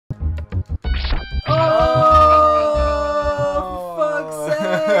Oh, for fuck's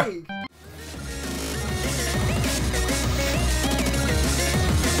sake!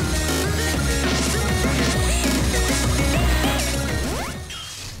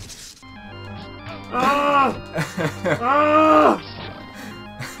 Ah! Ah!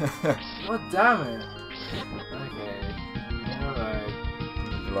 God damn it. Okay. Alright.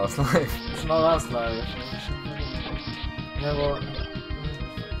 Last life. It's my last life. You know what?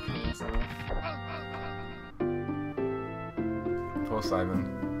 Poor Simon.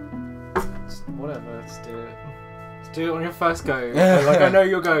 Just whatever, let's do it. Let's do it on your first go. Like I know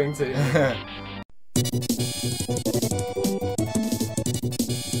you're going to.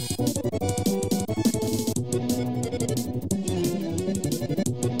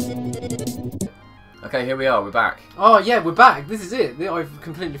 Okay, here we are, we're back. Oh yeah, we're back. This is it. I've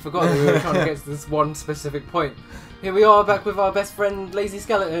completely forgotten that we were trying to get to this one specific point. Here we are, back with our best friend, Lazy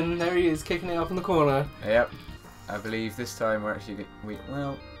Skeleton. There he is, kicking it up in the corner. Yep. I believe this time we're actually...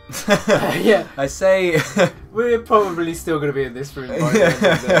 well... yeah. I say... We're probably still going to be in this room by the end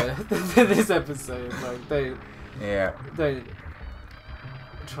of this episode. Like, don't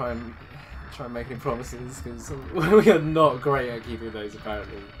try and make any promises, because we are not great at keeping those,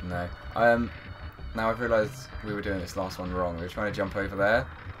 apparently. No. Now I've realised we were doing this last one wrong. We were trying to jump over there.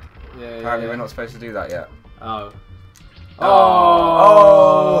 Yeah, Apparently we're not supposed to do that yet. Oh.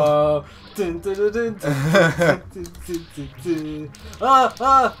 Oh! Dun, dun, dun, dun, dun, dun, dun, dun, dun. Ah!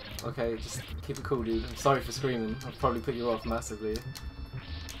 Ah! Okay, just keep it cool, dude. I'm sorry for screaming. I've probably put you off massively.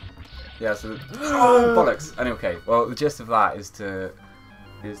 Yeah, so... oh, bollocks! Anyway, okay, well, the gist of that is to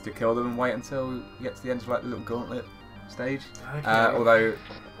kill them and wait until you get to the end of like the little gauntlet stage. Okay. Although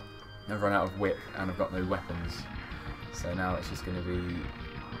I've run out of whip and I've got no weapons, so now it's just going to be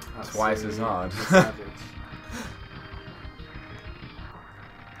twice as hard.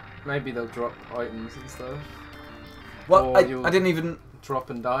 Maybe they'll drop items and stuff. What? I didn't even drop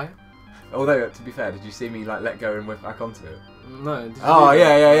and die. Although, to be fair, did you see me like let go and whip back onto it? No. Did you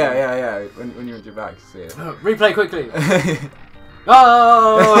yeah. When you went your back, see it. Replay quickly.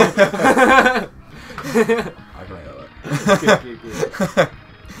 Oh! I can make that Good.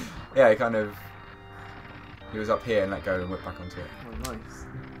 Yeah, he was up here and let go and whip back onto it. Oh, nice.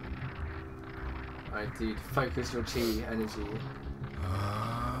 Alright, dude, focus your chi energy.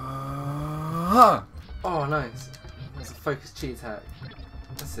 Oh, nice. That's a focused chi attack.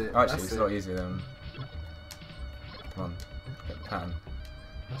 That's it. Actually, it's a lot easier than... Come on, get the pattern.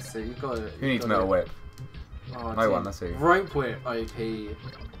 That's it, you got it. Who needs metal whip? Oh, no one, that's who. Rope whip, OP.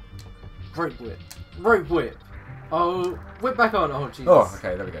 Rope whip. Rope whip. Oh, whip back on. Oh, Jesus. Oh,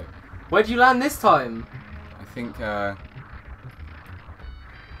 okay, there we go. Where'd you land this time? I think,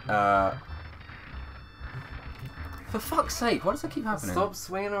 for fuck's sake, why does that keep happening? Stop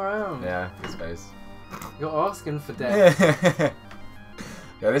swinging around. Yeah, this goes. You're asking for death.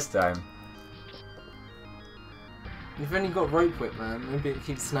 Yeah, this time. You've only got rope whip, man. Maybe it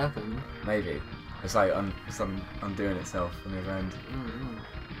keeps snapping. Maybe. It's like undoing itself on the other end.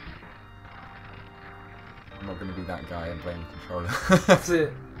 I'm not going to be that guy and blame the controller. That's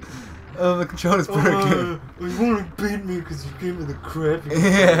it. Oh, the controller's broken. You want to beat me because you gave me the crap.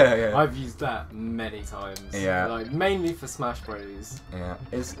 Yeah. I've used that many times. Yeah. Like, mainly for Smash Bros. Yeah.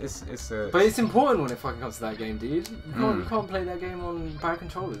 It's But it's important when it fucking comes to that game, dude. You can't play that game on bad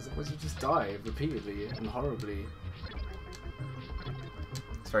controllers, otherwise you just die repeatedly and horribly.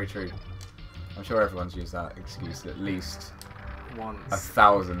 It's very true. I'm sure everyone's used that excuse at least once.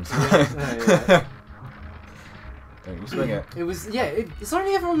 1,000 times. Yeah. Don't you swing it. It was, yeah, it's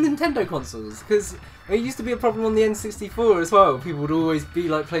only ever on Nintendo consoles, because it used to be a problem on the N64 as well. People would always be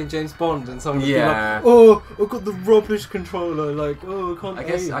like playing James Bond and someone would be like, oh, I've got the rubbish controller, like, oh, I can't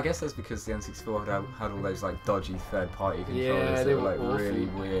aim. I guess that's because the N64 had all those like dodgy third-party controllers yeah, that were like awful. really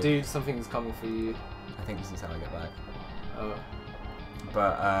weird. Dude, something's coming for you. I think this is how I get back. Oh.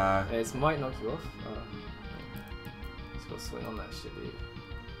 But, it might knock you off. Oh. Just gotta swing on that shit, dude.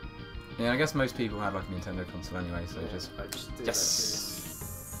 Yeah, I guess most people had like a Nintendo console anyway, so I just did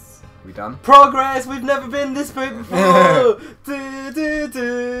yes. We done? Progress! We've never been this big before! Did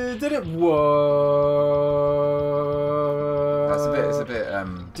it? Whoa! That's it's a bit,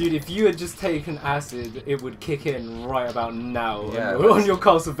 Dude, if you had just taken acid, it would kick in right about now. Yeah, on your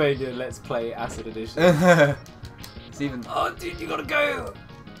Castlevania Let's Play Acid Edition. It's even... Oh, dude, you gotta go!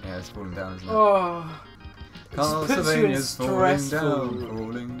 Yeah, it's falling down, isn't it? Oh... Castlevania's falling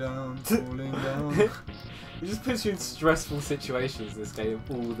down. It just puts you in stressful situations, this game,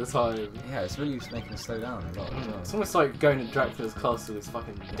 all the time. Yeah, it's really making us slow down a lot as well. It's almost like going to Dracula's castle is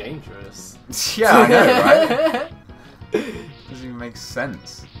fucking dangerous. Yeah, I know, right? Doesn't even make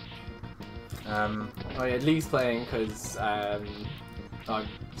sense. Oh yeah, Lee's playing because I've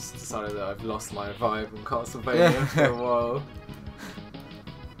just decided that I've lost my vibe in Castlevania for a while.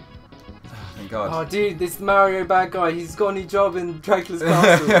 Thank God. Oh dude, this Mario bad guy, he's got a new job in Dracula's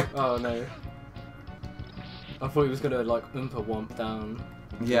castle. Oh no. I thought he was gonna like Oompa Womp down.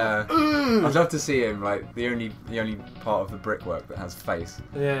 Yeah. I'd love to see him, like, the only part of the brickwork that has face.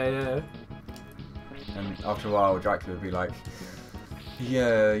 Yeah. And after a while, Dracula would be like,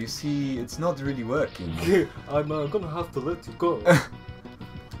 yeah, you see, it's not really working. I'm gonna have to let you go.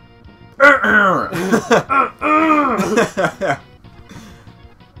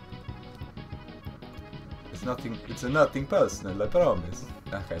 It's nothing personal, I promise.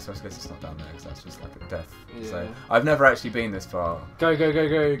 Okay, so I guess it's not down there because that's just like a death. Yeah. So I've never actually been this far. Go.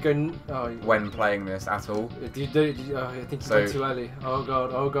 Oh, when playing this at all. I think you went too early. Oh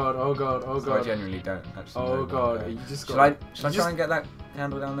god. So I genuinely don't actually know. Oh god, you just Should I try and get that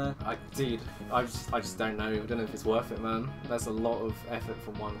candle down there? I just don't know. I don't know if it's worth it, man. That's a lot of effort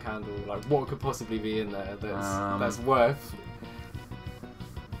for one candle. Like, what could possibly be in there that's worth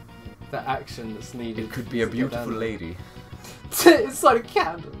the action that's needed? It could be a beautiful lady. It's like a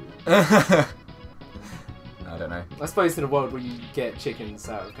candle. I don't know. I suppose in a world where you get chickens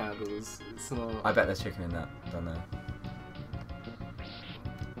out of candles, it's not. I bet there's chicken in that down there.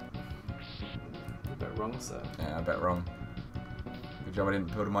 You bet wrong, sir. Yeah, I bet wrong. Good job I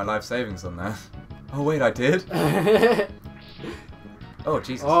didn't put my life savings on that. Oh wait, I did. Oh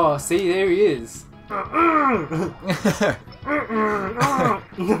Jesus. Oh, see, there he is. I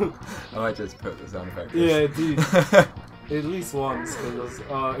might just put the sound effect. Yeah, dude. At least once, because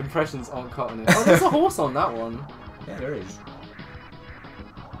impressions aren't cutting it. Oh, there's a horse on that one. Yeah, there is.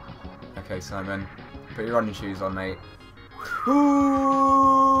 Okay, Simon, put your running shoes on, mate.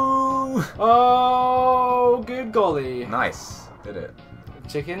 Oh, good golly. Nice. Did it.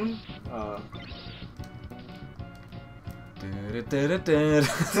 Chicken? Oh.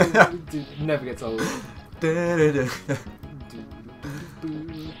 Never gets old.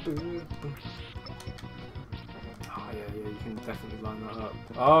 You can definitely line that up.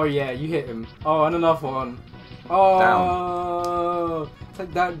 Oh yeah, you hit him. Oh, and another one. Oh, down.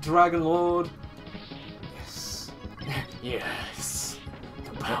 Take that, Dragon Lord. Yes. Yes.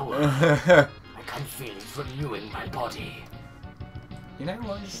 The power. I can feel it renewing my body. You know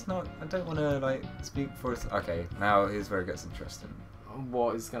what? It's not. I don't want to like speak for. Okay, now here's where it gets interesting.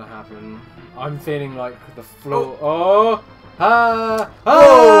 What is gonna happen? I'm feeling like the floor. Oh! Ah!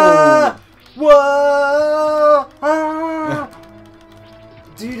 Whoa! Ah!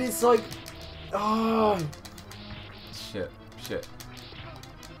 Dude, it's like. Oh! Shit. You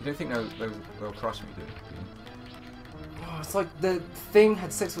don't think they'll crush me, do you? Oh, it's like the thing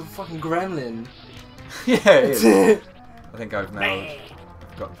had sex with a fucking gremlin. Yeah, it is. I think I've now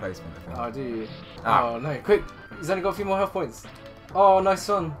got the placement. I think. Oh, do you? Ah. Oh no! Quick! He's only got a few more health points. Oh, nice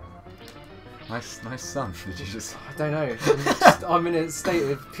son. Nice son. Did you just? I don't know. I'm in a state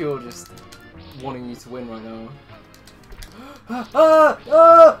of pure just wanting you to win right now.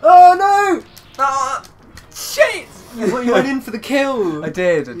 Oh no! Ah! Shit! You went in for the kill. I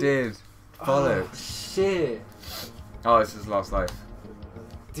did. Follow. Oh, shit. Oh, this is last life.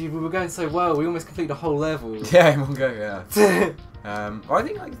 Dude, we were going so well. We almost completed the whole level. Yeah, in one go. Yeah. Well, I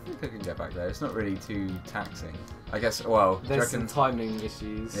think I can get back there. It's not really too taxing. I guess. Well, there's some timing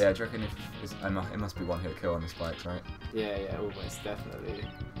issues. Yeah, do you reckon it must be one hit kill on the spikes, right? Yeah, almost definitely.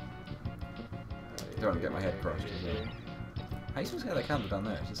 Don't want to get my head crushed as well. How are you supposed to get that candle down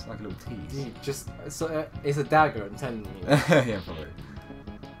there? It's just like a little tease. Dude, it's a dagger, I'm telling you. Yeah, probably.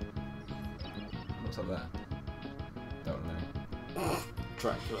 What's up there? Don't know.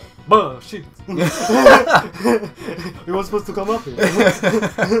 Dracula. Bah, shit! You weren't supposed to come up here.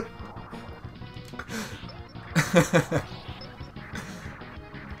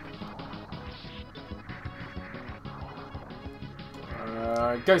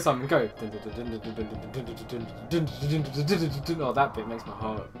 Go Simon, go! Oh, that bit makes my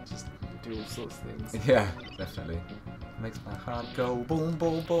heart just do all sorts of things. Yeah, definitely. Makes my heart go boom,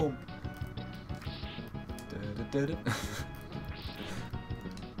 boom, boom. No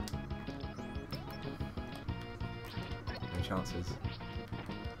chances.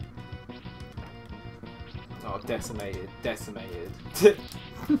 Oh, decimated.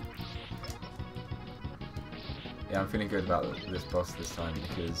 Yeah, I'm feeling good about this boss this time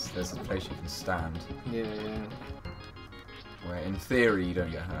because there's a place you can stand. Yeah. Where in theory you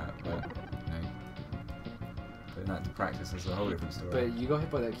don't get hurt, but you know. putting that into practice is a whole different story. But you got hit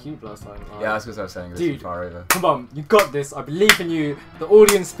by that cube last time. Like, yeah, that's what I was saying. Dude, too far over. Come on, you got this. I believe in you. The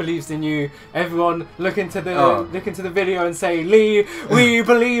audience believes in you. Everyone, look into the video and say, Lee, we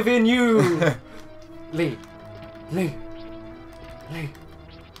believe in you. Lee.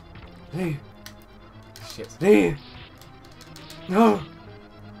 Shit. Lee. No.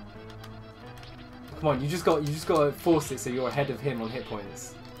 Come on, you just got to force it so you're ahead of him on hit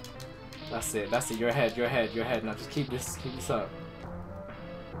points. That's it. You're ahead. Now just keep this up.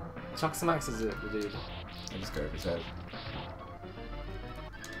 Chuck some axes at the dude. I just go over his head.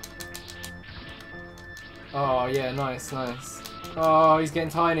 Oh yeah, nice. Oh, he's getting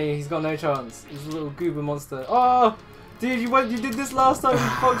tiny. He's got no chance. He's a little goober monster. Oh, dude, you did this last time. He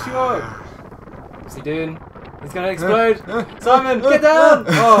fucked you up. What's he doing? He's gonna explode. Simon, get down!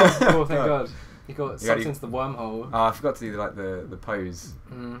 Oh, thank God. He got sucked into the wormhole. Oh, I forgot to do the pose.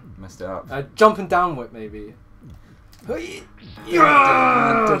 Messed it up. Jump and down whip maybe.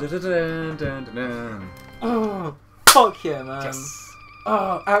 Oh, fuck yeah, man. Yes.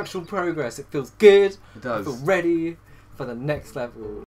 Oh, actual progress. It feels good. It does. I feel ready for the next level.